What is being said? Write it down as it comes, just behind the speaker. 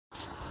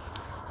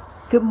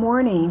Good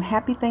morning.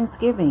 Happy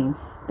Thanksgiving.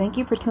 Thank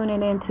you for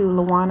tuning in to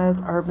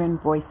Luana's Urban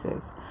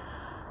Voices.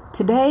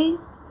 Today,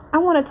 I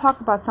want to talk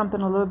about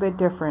something a little bit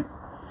different.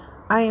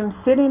 I am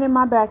sitting in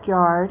my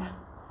backyard.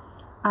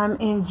 I'm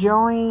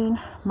enjoying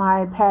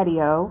my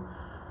patio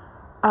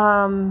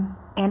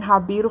and how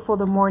beautiful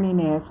the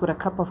morning is with a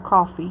cup of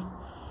coffee.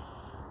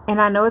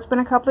 And I know it's been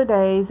a couple of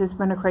days. It's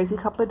been a crazy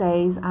couple of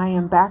days. I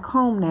am back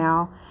home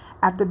now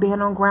after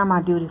being on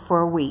grandma duty for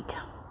a week.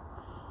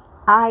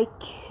 I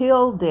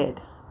killed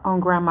it on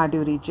grandma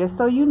duty. Just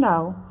so you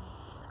know,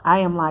 I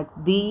am like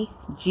the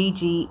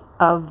Gigi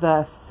of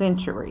the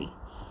century.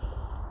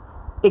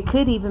 It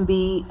could even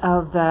be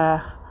of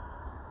the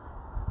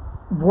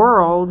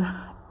world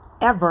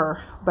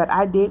ever, but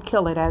I did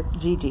kill it as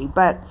Gigi.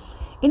 But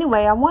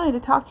anyway, I wanted to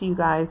talk to you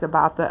guys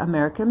about the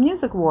American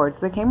Music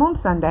Awards that came on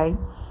Sunday,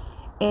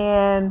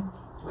 and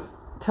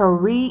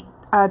Taraji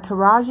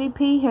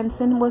P.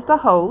 Henson was the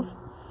host.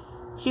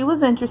 She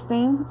was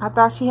interesting. I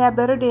thought she had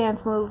better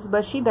dance moves,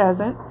 but she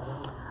doesn't.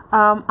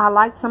 I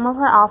liked some of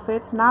her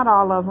outfits, not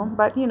all of them,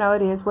 but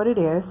it is what it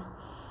is.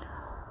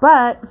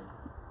 But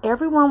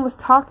everyone was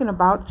talking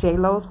about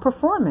J-Lo's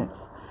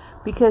performance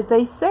because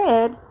they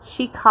said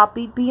she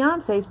copied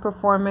Beyonce's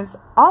performance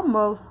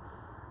almost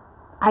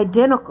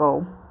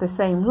identical. The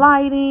same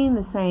lighting,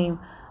 the same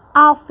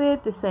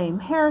outfit, the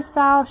same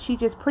hairstyle. She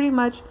just pretty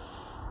much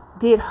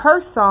did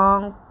her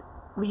song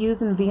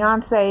using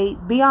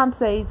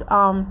Beyonce's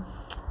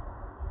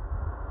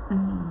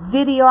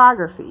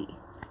videography.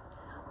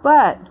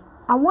 But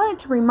I wanted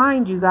to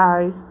remind you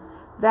guys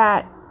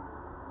that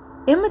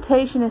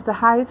imitation is the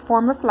highest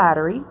form of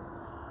flattery,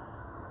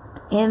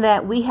 and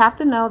that we have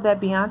to know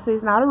that Beyonce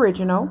is not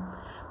original.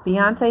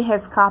 Beyonce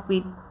has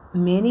copied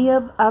many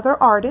of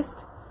other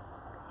artists,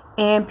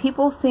 and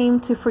people seem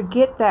to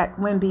forget that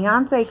when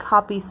Beyonce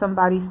copies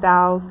somebody's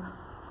styles,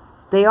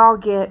 they all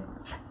get,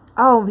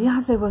 oh,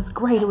 Beyonce was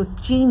great, it was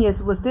genius,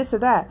 it was this or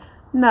that.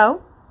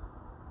 No.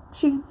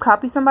 She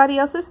copied somebody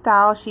else's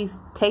style. She's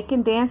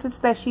taken dances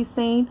that she's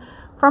seen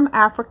from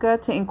Africa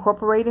to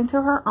incorporate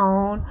into her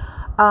own.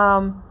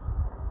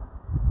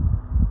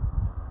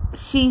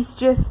 She's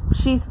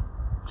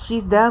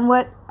done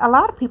what a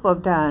lot of people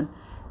have done.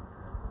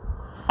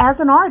 As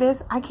an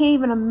artist, I can't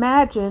even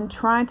imagine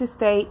trying to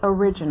stay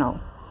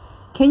original.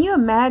 Can you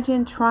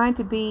imagine trying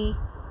to be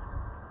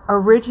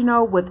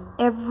original with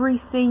every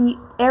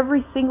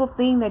single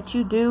thing that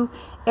you do,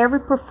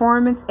 every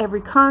performance, every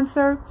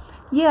concert?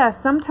 Yeah,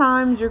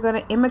 sometimes you're going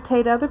to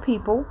imitate other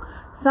people.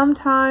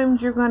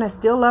 Sometimes you're going to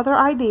steal other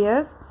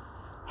ideas.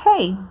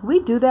 Hey, we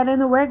do that in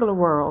the regular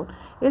world.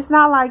 It's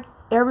not like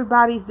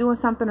everybody's doing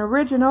something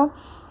original.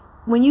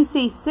 When you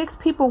see 6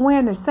 people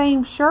wearing the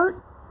same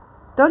shirt,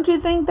 don't you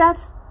think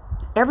that's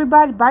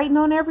everybody biting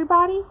on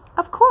everybody?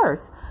 Of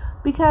course,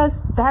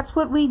 because that's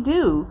what we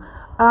do.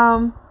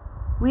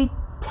 We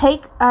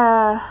take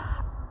a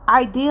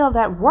ideal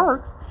that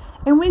works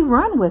and we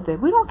run with it.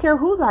 We don't care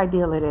whose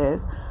ideal it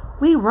is.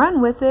 We run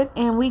with it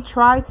and we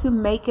try to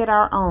make it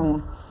our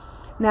own.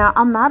 Now,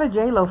 I'm not a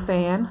J-Lo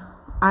fan.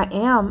 I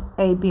am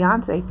a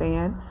Beyonce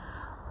fan.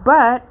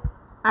 But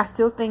I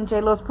still think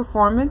J-Lo's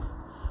performance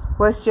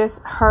was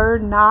just her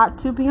nod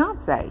to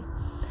Beyonce.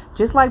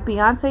 Just like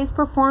Beyonce's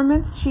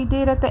performance she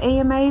did at the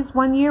AMAs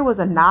one year was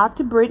a nod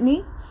to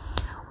Britney.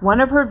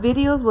 One of her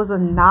videos was a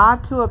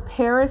nod to a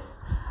Paris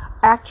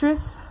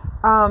actress.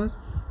 I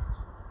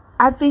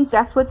think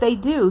that's what they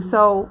do.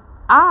 So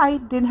I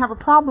didn't have a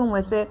problem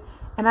with it.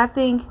 And I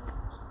think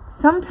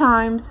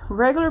sometimes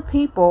regular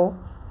people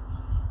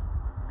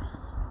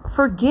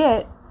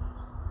forget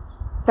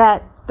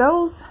that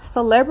those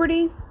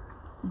celebrities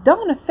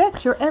don't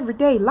affect your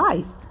everyday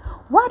life.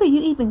 Why do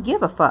you even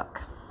give a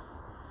fuck?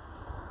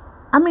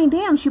 I mean,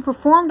 damn, she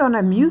performed on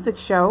a music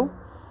show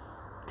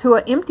to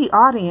an empty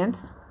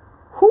audience.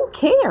 Who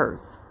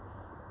cares?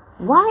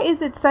 Why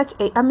is it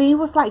it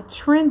was like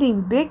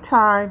trending big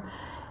time.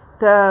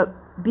 The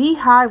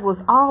Beehive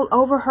was all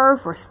over her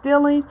for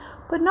stealing,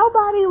 but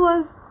nobody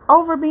was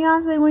over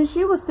Beyonce when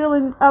she was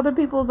stealing other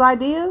people's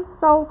ideas.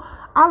 So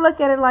I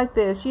look at it like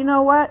this. You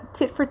know what?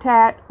 Tit for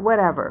tat,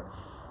 whatever.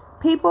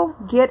 People,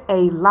 get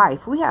a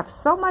life. We have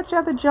so much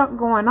other junk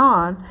going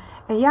on,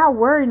 and y'all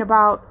worrying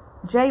about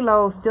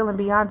J-Lo stealing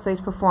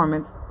Beyonce's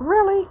performance.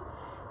 Really?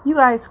 You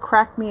guys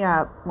crack me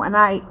up. When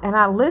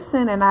I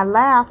listen and I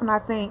laugh and I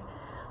think,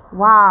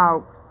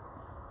 wow,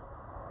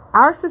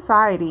 our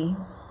society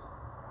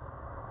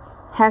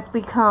has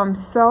become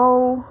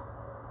so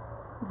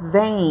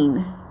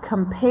vain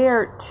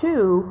compared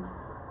to,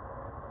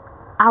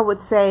 I would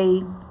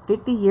say,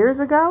 50 years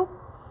ago.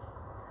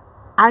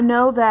 I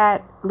know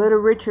that Little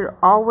Richard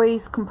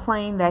always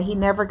complained that he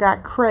never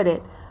got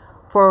credit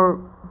for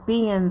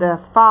being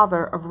the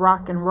father of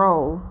rock and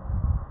roll.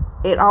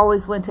 It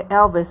always went to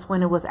Elvis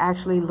when it was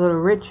actually Little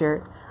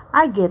Richard.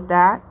 I get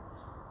that.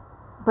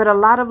 But a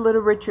lot of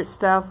Little Richard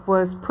stuff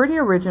was pretty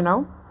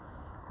original.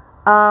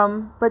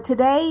 But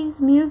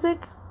today's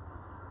music,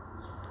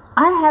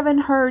 I haven't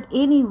heard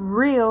any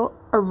real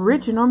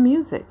original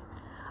music.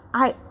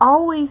 I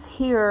always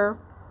hear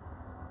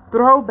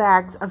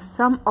throwbacks of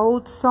some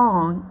old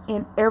song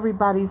in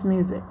everybody's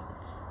music.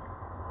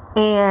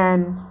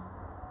 And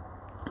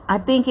I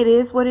think it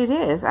is what it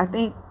is. I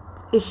think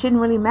it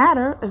shouldn't really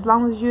matter as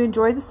long as you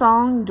enjoy the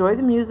song, enjoy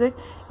the music.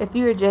 If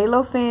you're a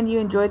J-Lo fan, you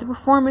enjoy the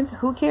performance.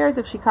 Who cares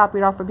if she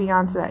copied off of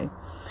Beyonce?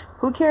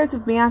 Who cares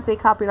if Beyonce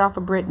copied off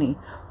of Britney?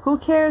 Who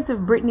cares if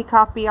Britney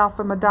copied off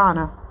of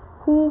Madonna?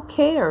 Who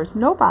cares?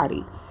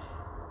 Nobody.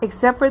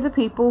 Except for the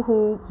people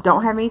who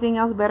don't have anything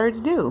else better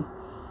to do.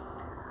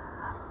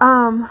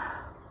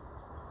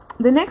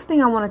 The next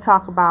thing I want to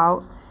talk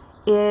about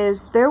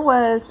is there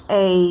was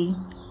a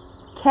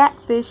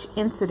catfish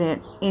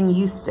incident in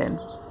Houston.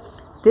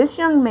 This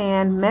young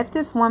man met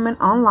this woman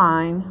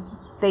online.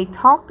 They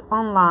talked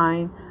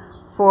online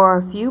for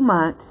a few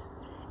months,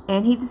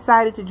 and he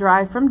decided to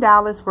drive from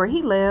Dallas, where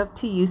he lived,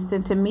 to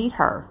Houston to meet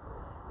her.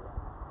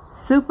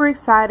 Super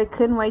excited,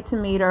 couldn't wait to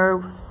meet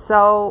her,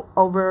 so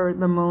over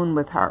the moon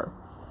with her.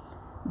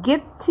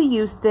 Get to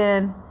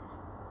Houston,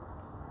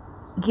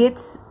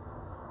 gets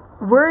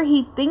where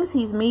he thinks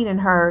he's meeting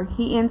her.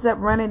 He ends up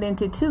running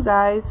into two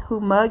guys who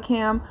mug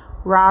him,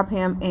 rob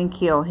him, and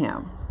kill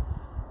him.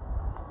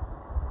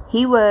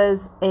 He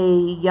was a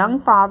young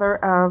father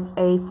of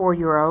a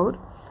 4-year-old,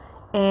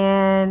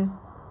 and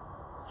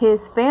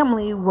his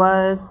family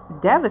was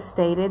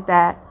devastated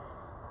that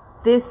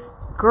this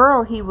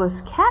girl he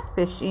was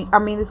catfishing,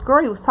 this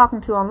girl he was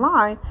talking to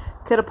online,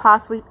 could have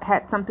possibly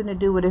had something to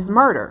do with his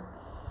murder.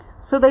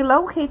 So they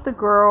locate the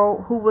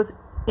girl who was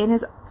in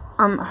his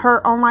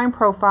her online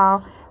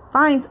profile,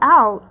 finds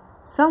out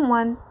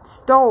someone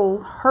stole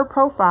her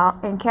profile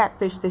and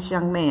catfished this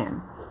young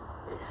man.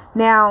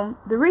 Now,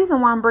 the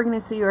reason why I'm bringing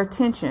this to your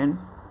attention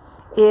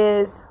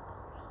is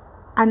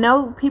I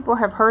know people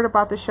have heard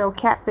about the show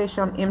Catfish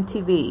on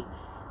MTV.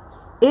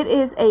 It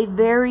is a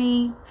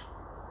very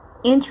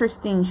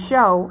interesting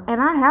show,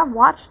 and I have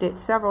watched it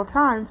several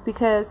times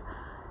because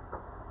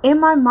in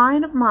my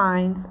mind of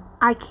minds,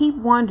 I keep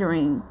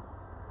wondering,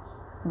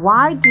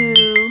 why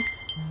do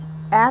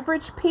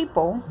average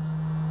people,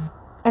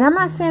 and I'm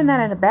not saying that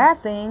in a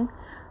bad thing,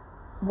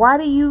 why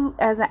do you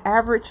as an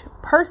average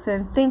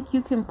person think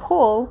you can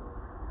pull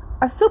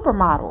a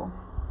supermodel?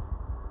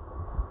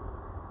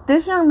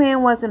 This young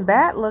man wasn't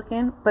bad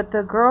looking, but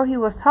the girl he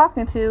was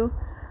talking to,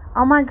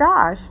 oh my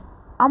gosh,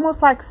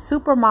 almost like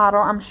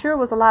supermodel. I'm sure it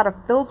was a lot of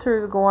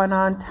filters going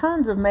on,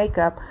 tons of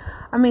makeup.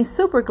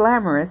 Super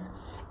glamorous.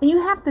 And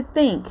you have to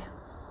think,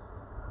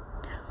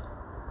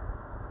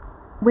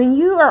 when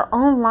you are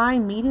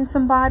online meeting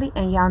somebody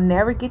and y'all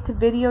never get to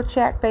video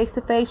chat face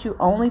to face,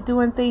 you're only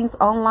doing things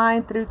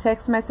online through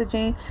text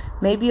messaging,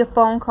 maybe a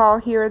phone call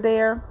here or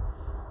there.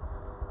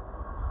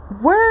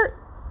 Where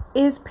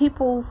is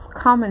people's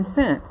common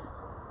sense?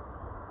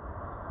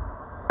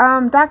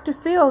 Dr.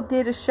 Phil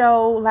did a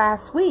show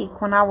last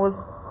week when I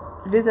was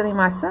visiting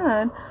my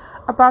son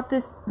about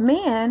this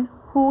man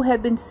who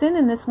had been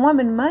sending this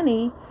woman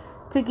money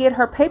to get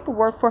her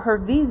paperwork for her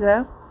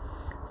visa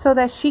so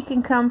that she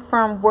can come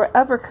from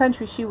wherever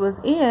country she was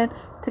in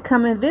to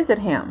come and visit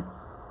him.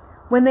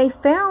 When they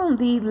found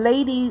the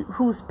lady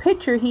whose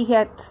picture he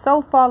had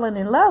so fallen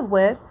in love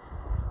with,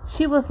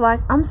 she was like,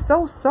 I'm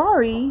so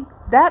sorry.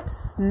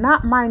 That's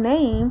not my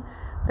name.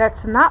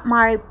 That's not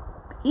my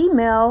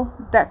email.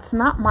 That's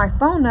not my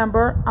phone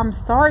number. I'm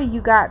sorry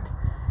you got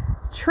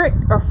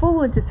tricked or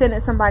fooled into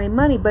sending somebody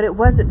money, but it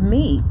wasn't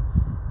me.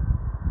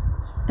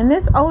 And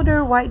this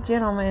older white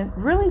gentleman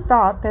really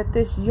thought that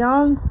this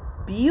young,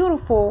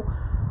 beautiful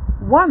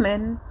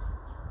woman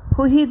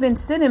who he'd been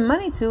sending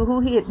money to, who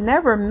he had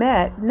never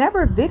met,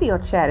 never video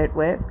chatted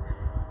with,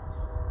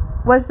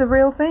 was the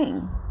real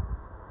thing.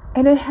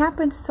 And it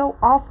happens so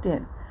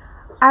often.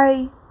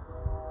 I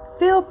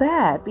feel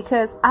bad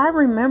because I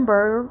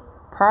remember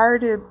prior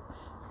to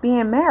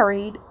being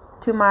married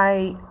to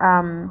my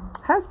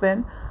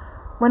husband,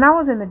 when I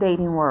was in the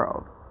dating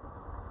world,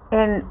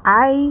 and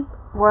I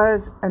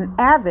was an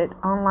avid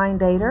online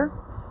dater,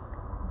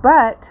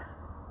 but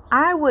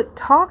I would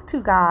talk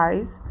to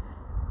guys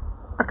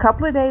a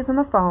couple of days on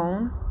the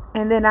phone,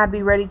 and then I'd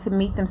be ready to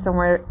meet them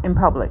somewhere in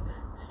public.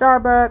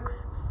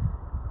 Starbucks,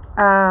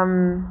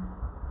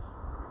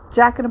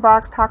 Jack in the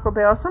Box, Taco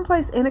Bell,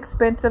 someplace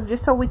inexpensive,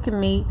 just so we can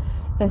meet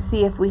and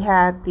see if we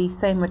had the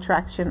same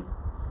attraction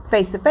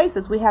face to face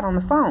as we had on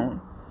the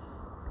phone.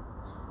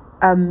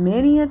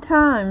 Many a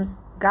times,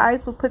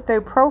 guys would put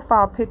their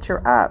profile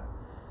picture up,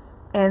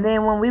 and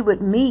then when we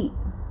would meet,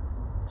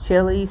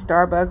 Chili,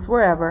 Starbucks,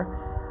 wherever,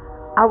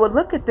 I would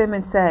look at them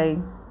and say,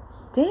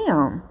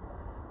 damn,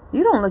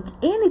 you don't look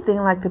anything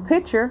like the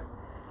picture.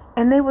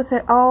 And they would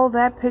say, oh,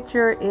 that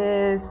picture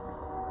is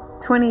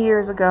 20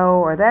 years ago,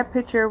 or that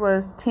picture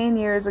was 10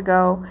 years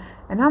ago.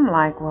 And I'm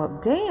like, well,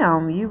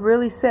 damn, you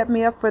really set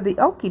me up for the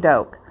okie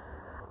doke.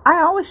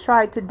 I always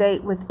tried to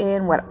date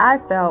within what I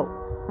felt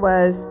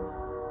was,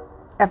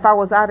 if I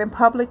was out in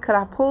public, could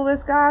I pull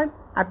this guy?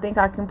 I think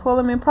I can pull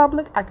him in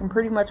public. I can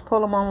pretty much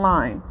pull him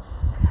online.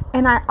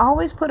 And I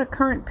always put a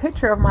current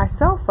picture of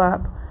myself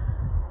up,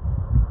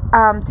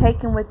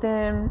 taken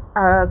within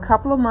a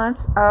couple of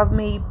months of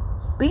me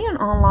being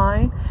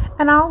online,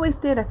 and I always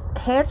did a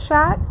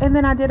headshot and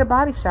then I did a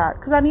body shot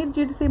because I needed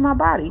you to see my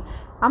body.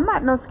 I'm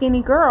not no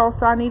skinny girl,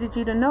 so I needed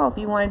you to know if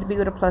you wanted to be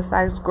with a plus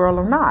size girl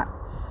or not.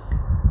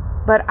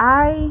 But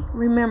I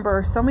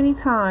remember so many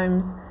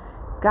times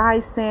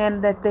guys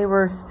saying that they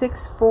were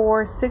 6'4",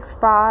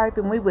 6'5",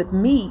 and we would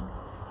meet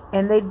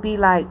and they'd be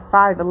like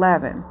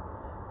 5'11".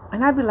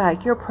 And I'd be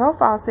like, your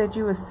profile said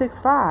you were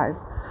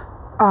 6'5".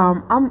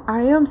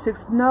 I am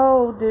 6.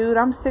 No, dude,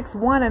 I'm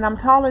 6'1" and I'm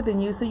taller than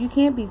you, so you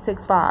can't be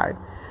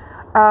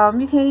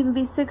 6'5". You can't even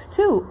be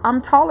 6'2".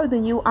 I'm taller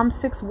than you. I'm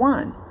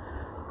 6'1".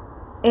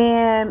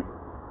 And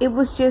it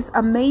was just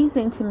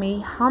amazing to me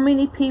how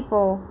many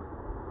people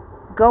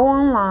go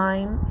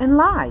online and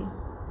lie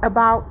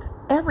about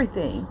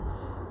everything.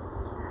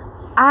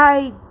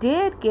 I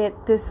did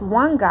get this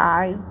one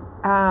guy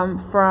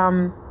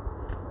from,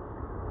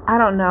 I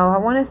don't know, I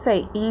want to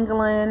say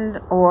England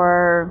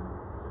or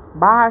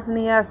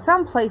Bosnia,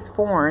 someplace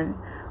foreign,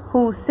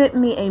 who sent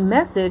me a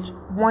message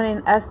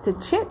wanting us to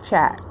chit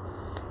chat.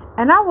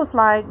 And I was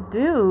like,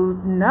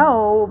 dude,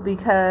 no,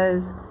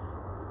 because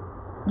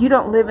you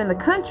don't live in the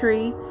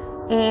country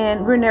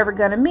and we're never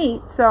going to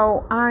meet.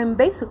 So I'm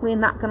basically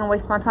not going to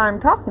waste my time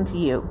talking to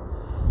you.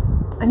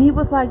 And he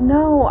was like,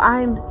 no,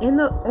 I'm in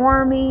the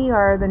Army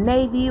or the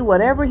Navy,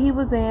 whatever he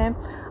was in.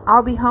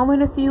 I'll be home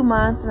in a few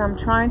months and I'm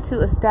trying to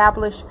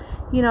establish,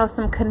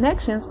 some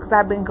connections because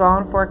I've been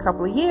gone for a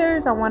couple of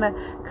years. I want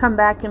to come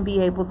back and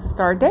be able to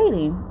start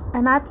dating.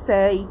 And I'd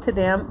say to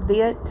them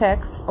via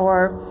text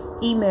or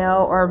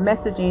email or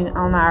messaging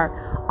on our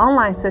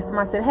online system,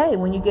 I said, hey,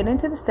 when you get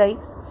into the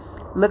States,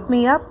 look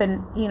me up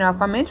and,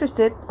 if I'm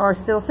interested or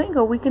still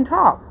single, we can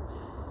talk.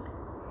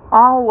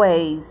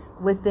 Always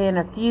within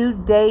a few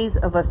days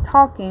of us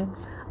talking,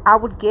 I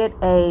would get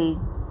a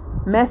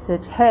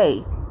message,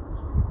 hey,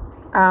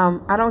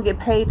 I don't get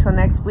paid till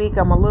next week.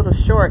 I'm a little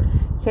short.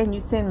 Can you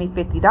send me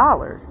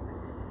 $50?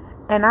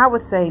 And I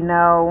would say,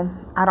 no,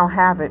 I don't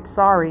have it.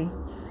 Sorry.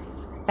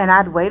 And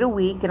I'd wait a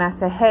week and I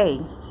say, hey,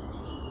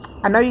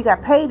 I know you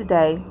got paid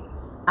today.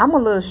 I'm a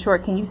little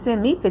short. Can you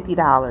send me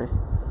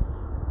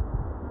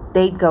 $50?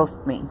 They'd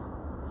ghost me.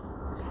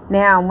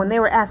 Now, when they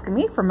were asking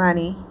me for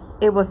money,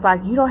 it was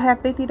like, you don't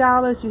have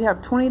 $50, you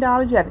have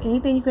 $20, you have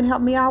anything you can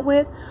help me out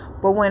with?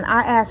 But when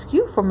I ask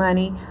you for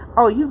money,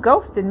 oh, you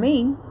ghosted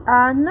me.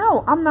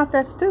 No, I'm not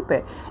that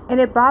stupid. And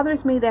it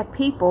bothers me that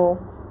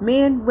people,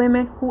 men,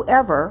 women,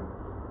 whoever,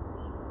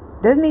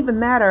 doesn't even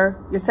matter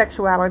your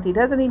sexuality,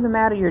 doesn't even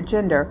matter your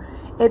gender.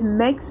 It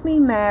makes me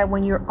mad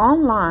when you're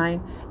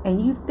online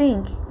and you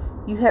think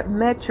you have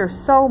met your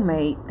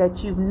soulmate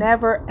that you've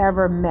never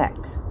ever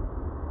met.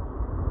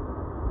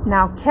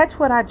 Now, catch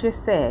what I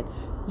just said.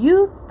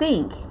 You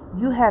think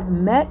you have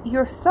met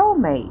your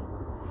soulmate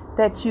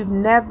that you've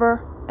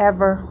never,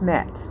 ever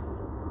met.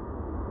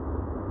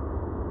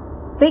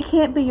 They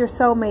can't be your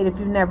soulmate if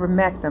you've never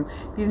met them,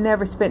 if you've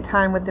never spent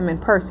time with them in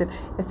person,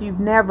 if you've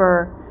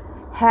never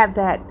had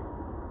that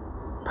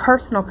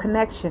personal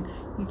connection.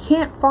 You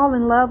can't fall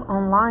in love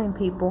online,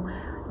 people.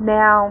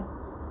 Now,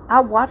 I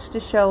watched the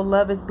show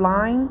Love is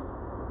Blind,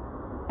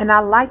 and I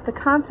liked the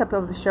concept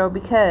of the show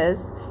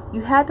because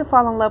you had to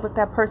fall in love with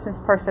that person's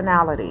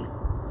personality.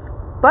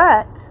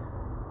 But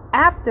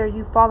after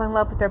you fall in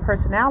love with their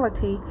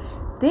personality,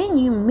 then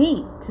you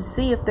meet to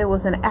see if there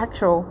was an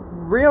actual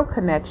real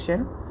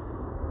connection.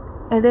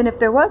 And then if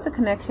there was a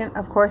connection,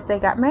 of course, they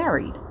got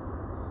married.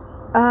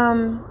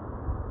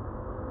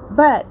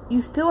 But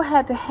you still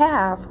had to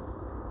have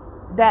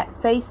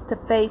that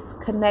face-to-face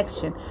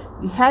connection.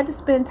 You had to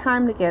spend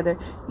time together.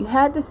 You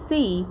had to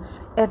see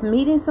if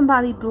meeting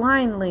somebody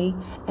blindly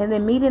and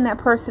then meeting that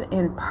person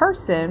in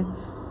person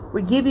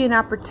would give you an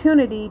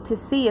opportunity to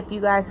see if you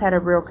guys had a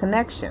real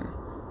connection.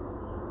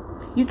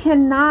 You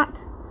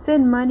cannot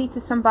send money to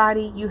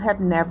somebody you have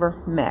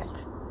never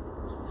met.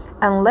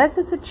 Unless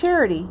it's a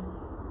charity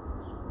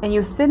and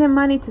you're sending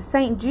money to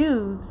St.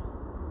 Jude's,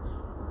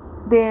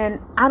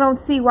 then I don't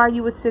see why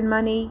you would send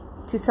money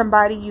to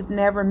somebody you've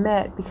never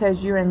met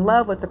because you're in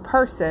love with the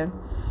person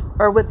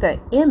or with the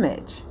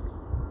image.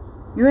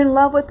 You're in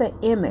love with the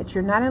image.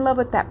 You're not in love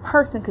with that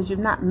person because you've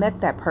not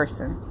met that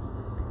person.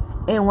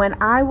 And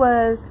when I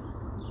was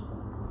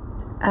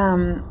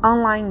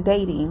online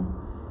dating,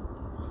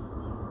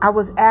 I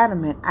was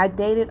adamant. I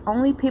dated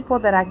only people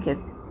that I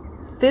could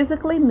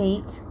physically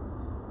meet,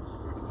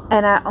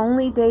 and I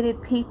only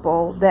dated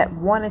people that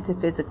wanted to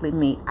physically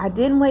meet. I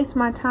didn't waste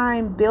my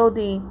time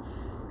building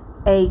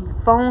a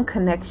phone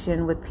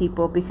connection with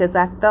people because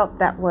I felt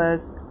that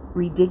was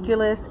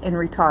ridiculous and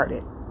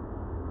retarded.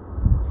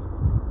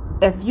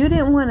 If you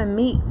didn't want to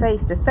meet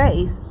face to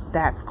face,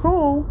 that's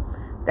cool.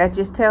 That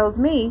just tells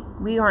me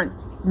we aren't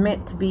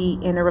meant to be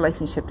in a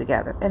relationship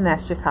together. And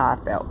that's just how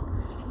I felt.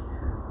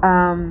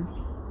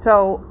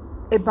 So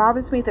it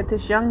bothers me that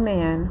this young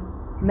man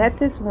met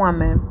this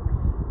woman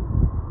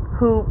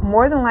who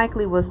more than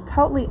likely was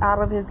totally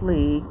out of his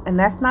league. And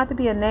that's not to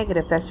be a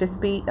negative. That's just to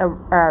be a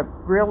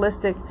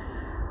realistic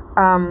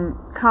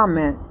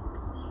comment.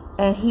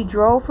 And he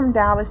drove from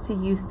Dallas to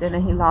Houston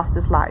and he lost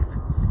his life.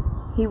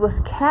 He was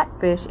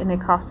catfished and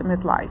it cost him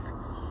his life.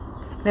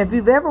 And if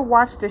you've ever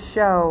watched the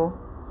show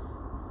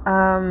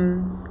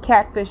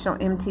Catfish on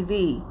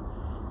MTV,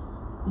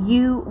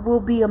 you will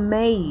be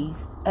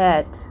amazed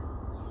at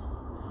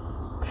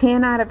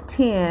 10 out of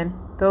 10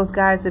 those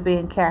guys are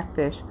being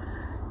catfish.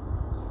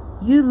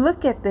 You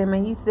look at them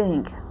and you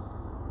think,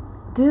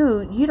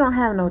 dude, you don't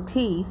have no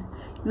teeth.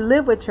 You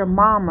live with your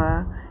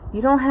mama.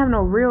 You don't have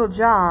no real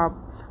job.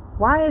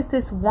 Why is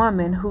this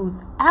woman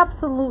who's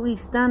absolutely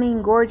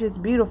stunning, gorgeous,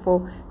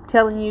 beautiful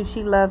telling you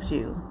she loves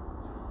you?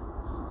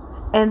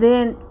 And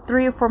then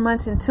 3 or 4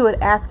 months into it,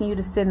 asking you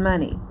to send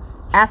money,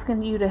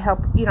 asking you to help,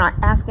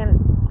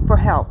 asking for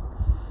help,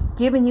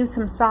 giving you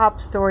some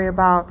sob story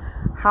about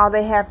how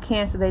they have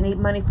cancer, they need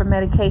money for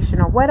medication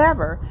or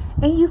whatever,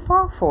 and you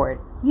fall for it.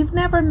 You've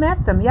never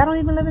met them. Y'all don't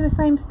even live in the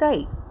same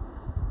state.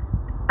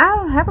 I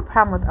don't have a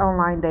problem with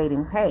online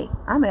dating. Hey,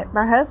 I met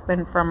my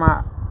husband from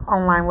an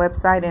online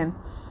website, and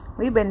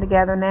we've been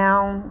together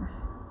now.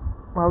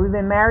 Well, we've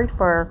been married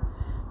for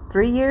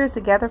 3 years,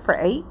 together for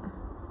 8.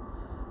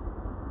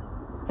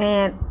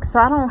 And so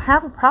I don't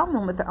have a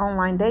problem with the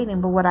online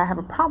dating, but what I have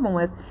a problem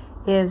with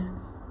is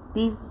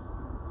these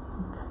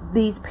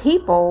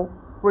people,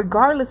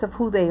 regardless of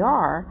who they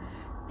are,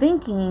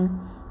 thinking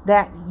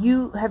that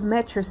you have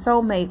met your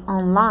soulmate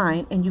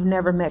online and you've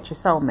never met your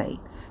soulmate.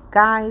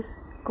 Guys,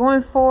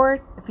 going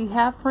forward, if you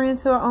have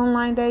friends who are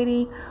online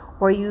dating,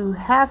 or you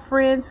have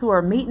friends who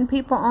are meeting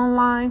people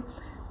online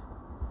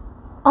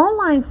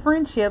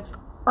friendships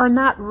are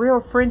not real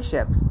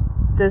friendships.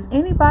 Does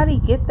anybody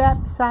get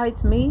that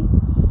besides me?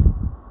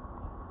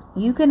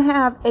 You can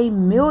have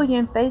 1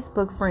 million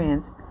Facebook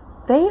friends.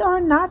 They are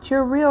not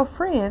your real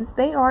friends.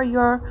 They are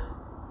your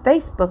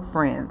Facebook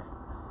friends.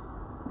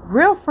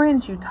 Real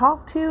friends you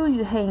talk to,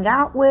 you hang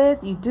out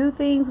with, you do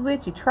things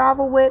with, you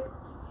travel with.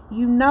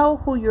 You know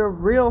who your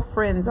real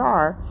friends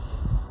are.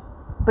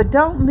 But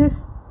don't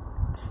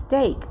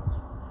mistake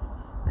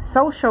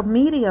social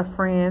media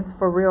friends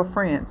for real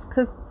friends,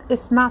 because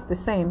it's not the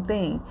same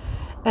thing.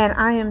 And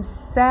I am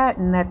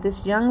saddened that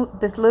this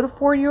little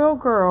 4-year-old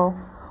girl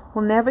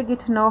will never get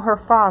to know her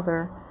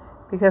father,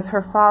 because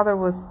her father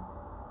was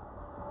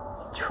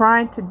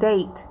trying to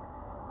date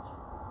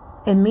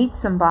and meet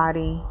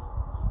somebody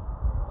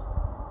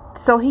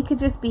so he could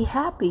just be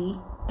happy,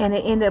 and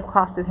it ended up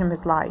costing him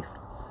his life.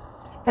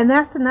 And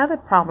that's another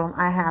problem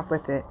I have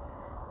with it.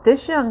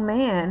 This young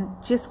man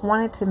just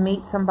wanted to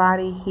meet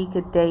somebody he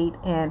could date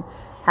and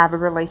have a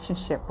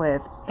relationship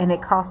with, and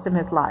it cost him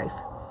his life.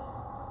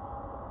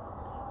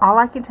 All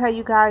I can tell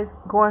you guys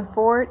going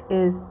forward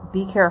is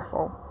be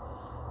careful.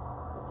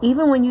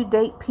 Even when you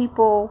date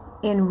people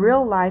in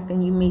real life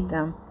and you meet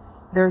them,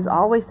 there's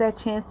always that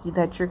chance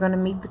that you're going to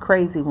meet the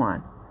crazy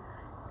one.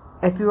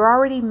 If you're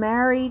already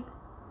married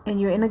and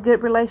you're in a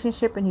good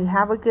relationship and you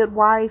have a good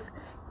wife,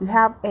 you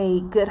have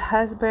a good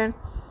husband,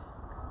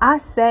 I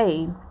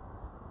say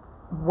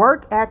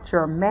work at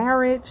your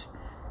marriage.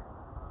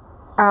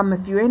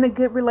 If you're in a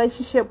good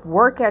relationship,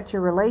 work at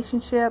your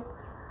relationship,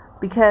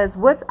 because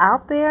what's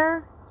out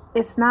there,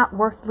 it's not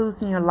worth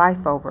losing your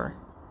life over.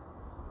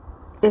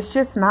 It's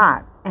just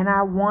not. And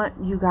I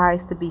want you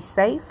guys to be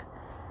safe.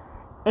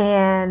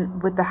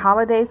 And with the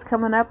holidays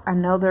coming up, I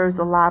know there's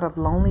a lot of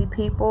lonely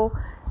people,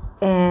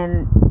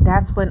 and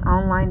that's when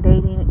online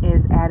dating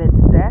is at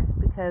its best,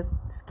 because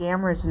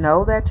scammers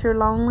know that you're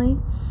lonely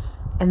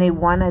and they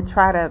want to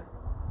try to,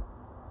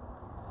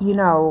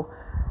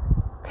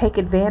 take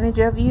advantage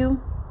of you.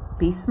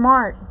 Be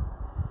smart.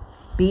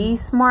 Be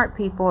smart,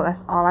 people.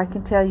 That's all I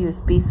can tell you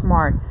is be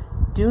smart.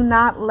 Do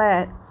not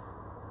let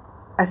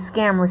a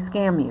scammer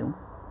scam you.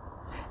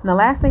 And the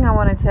last thing I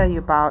want to tell you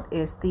about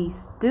is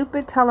these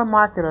stupid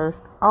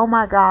telemarketers. Oh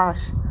my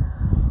gosh.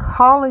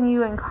 Calling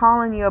you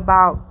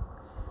about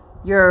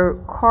your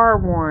car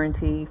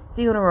warranty,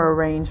 funeral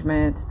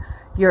arrangements,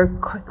 your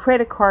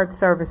credit card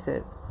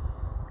services.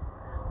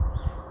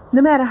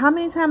 No matter how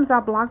many times I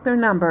block their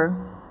number,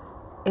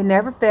 it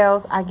never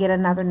fails. I get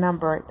another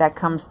number that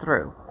comes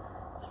through.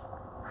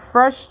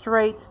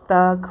 Frustrates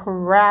the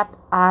crap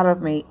out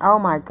of me. Oh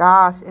my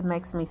gosh. It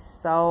makes me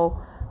so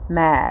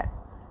mad.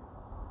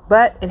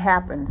 But it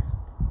happens.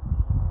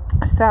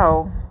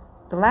 So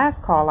the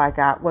last call I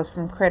got was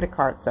from credit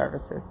card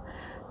services.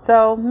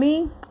 So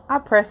I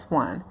press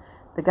 1.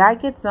 The guy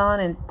gets on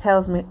and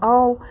tells me,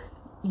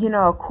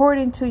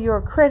 according to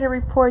your credit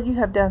report, you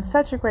have done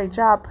such a great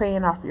job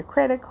paying off your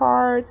credit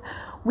cards.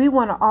 We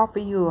want to offer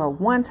you a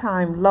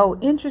one-time low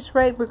interest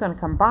rate. We're going to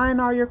combine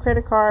all your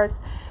credit cards.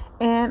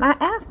 And I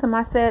asked him,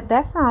 I said,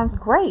 that sounds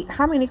great.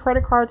 How many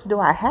credit cards do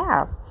I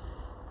have?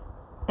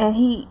 And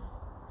he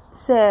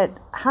said,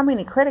 how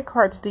many credit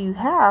cards do you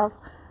have?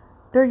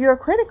 They're your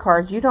credit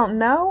cards. You don't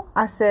know?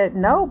 I said,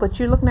 no, but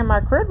you're looking at my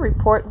credit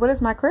report. What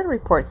does my credit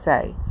report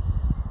say?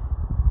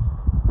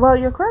 Well,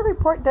 your credit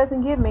report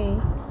doesn't give me.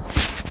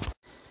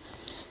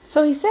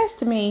 So he says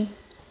to me,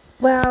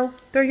 well,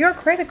 they're your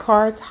credit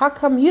cards. How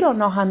come you don't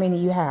know how many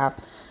you have?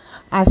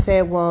 I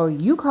said, well,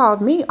 you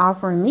called me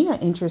offering me an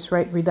interest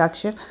rate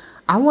reduction.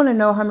 I want to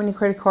know how many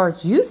credit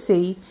cards you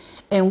see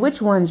and which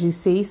ones you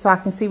see so I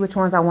can see which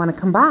ones I want to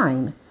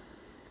combine.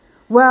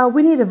 Well,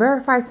 we need to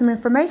verify some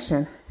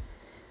information.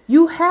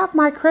 You have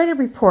my credit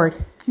report.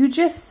 You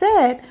just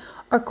said,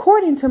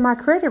 according to my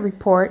credit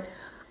report,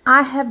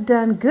 I have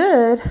done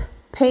good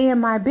paying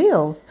my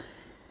bills.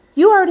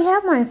 You already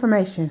have my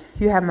information.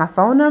 You have my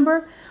phone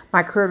number.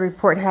 My credit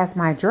report has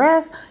my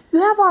address. You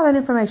have all that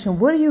information.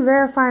 What are you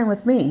verifying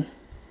with me?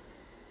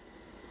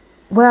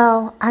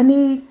 Well, I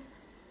need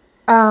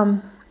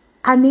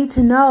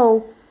to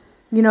know,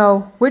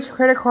 which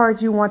credit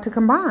cards you want to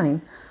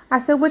combine. I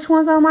said, which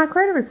one's on my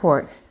credit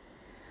report?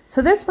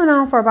 So this went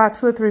on for about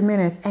 2 or 3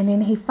 minutes. And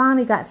then he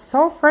finally got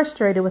so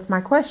frustrated with my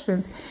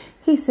questions.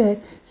 He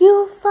said,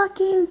 you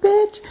fucking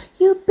bitch,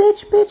 you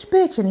bitch, bitch,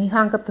 bitch. And he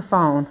hung up the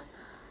phone.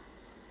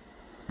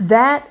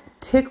 That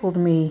tickled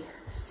me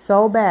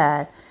so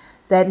bad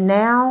that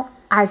now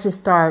I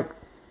just start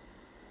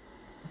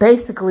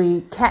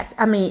basically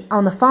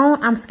on the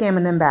phone, I'm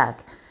scamming them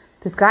back.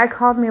 This guy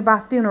called me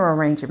about funeral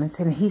arrangements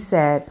and he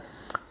said,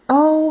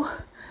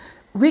 oh,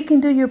 we can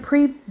do your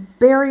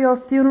pre-burial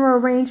funeral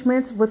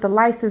arrangements with a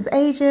licensed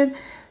agent.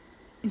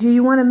 Do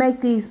you want to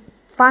make these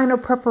final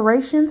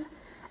preparations?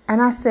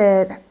 And I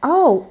said,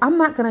 oh, I'm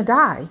not going to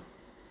die.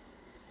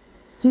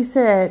 He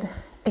said,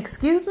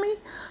 excuse me?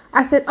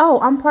 I said, oh,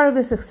 I'm part of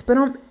this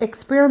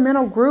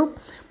experimental group.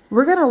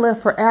 We're going to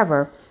live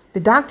forever. The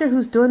doctor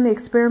who's doing the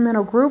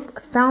experimental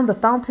group found the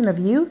fountain of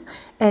youth,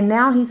 and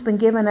now he's been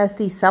giving us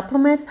these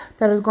supplements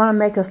that is going to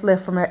make us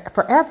live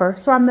forever.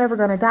 So I'm never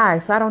going to die.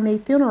 So I don't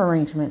need funeral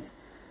arrangements.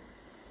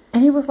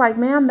 And he was like,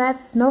 ma'am,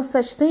 that's no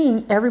such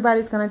thing.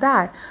 Everybody's going to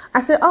die.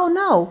 I said, oh,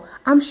 no,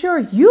 I'm sure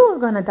you are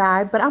going to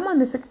die, but I'm on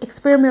this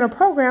experimental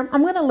program.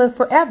 I'm going to live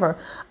forever.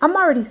 I'm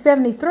already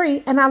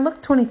 73 and I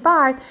look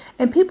 25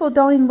 and people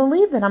don't even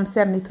believe that I'm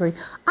 73.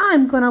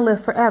 I'm going to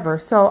live forever.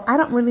 So I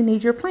don't really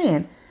need your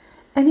plan.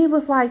 And he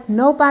was like,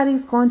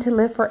 nobody's going to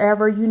live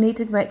forever. You need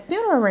to make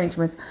funeral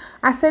arrangements.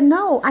 I said,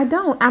 no, I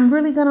don't. I'm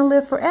really going to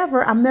live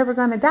forever. I'm never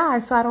going to die.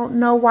 So I don't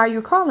know why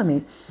you're calling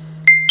me.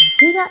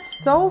 He got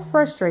so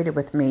frustrated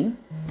with me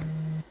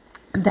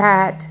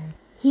that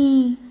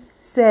he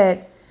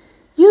said,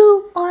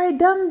 you are a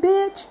dumb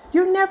bitch.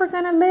 You're never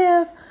going to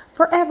live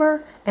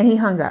forever. And he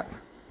hung up.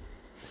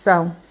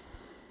 So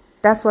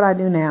that's what I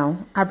do now.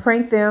 I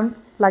prank them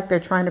like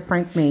they're trying to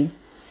prank me,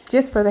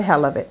 just for the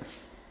hell of it.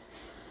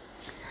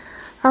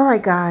 All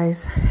right,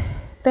 guys.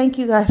 Thank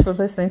you guys for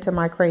listening to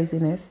my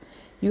craziness.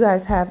 You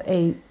guys have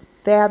a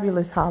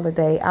fabulous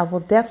holiday. I will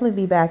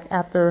definitely be back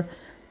after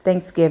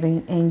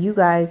Thanksgiving, and you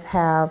guys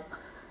have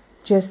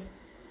just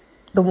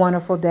the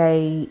wonderful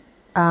day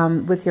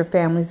with your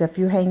families. If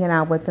you're hanging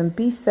out with them,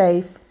 be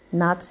safe,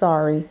 not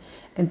sorry.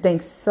 And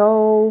thanks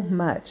so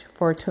much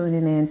for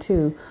tuning in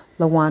to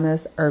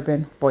Lawana's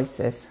Urban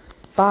Voices.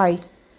 Bye.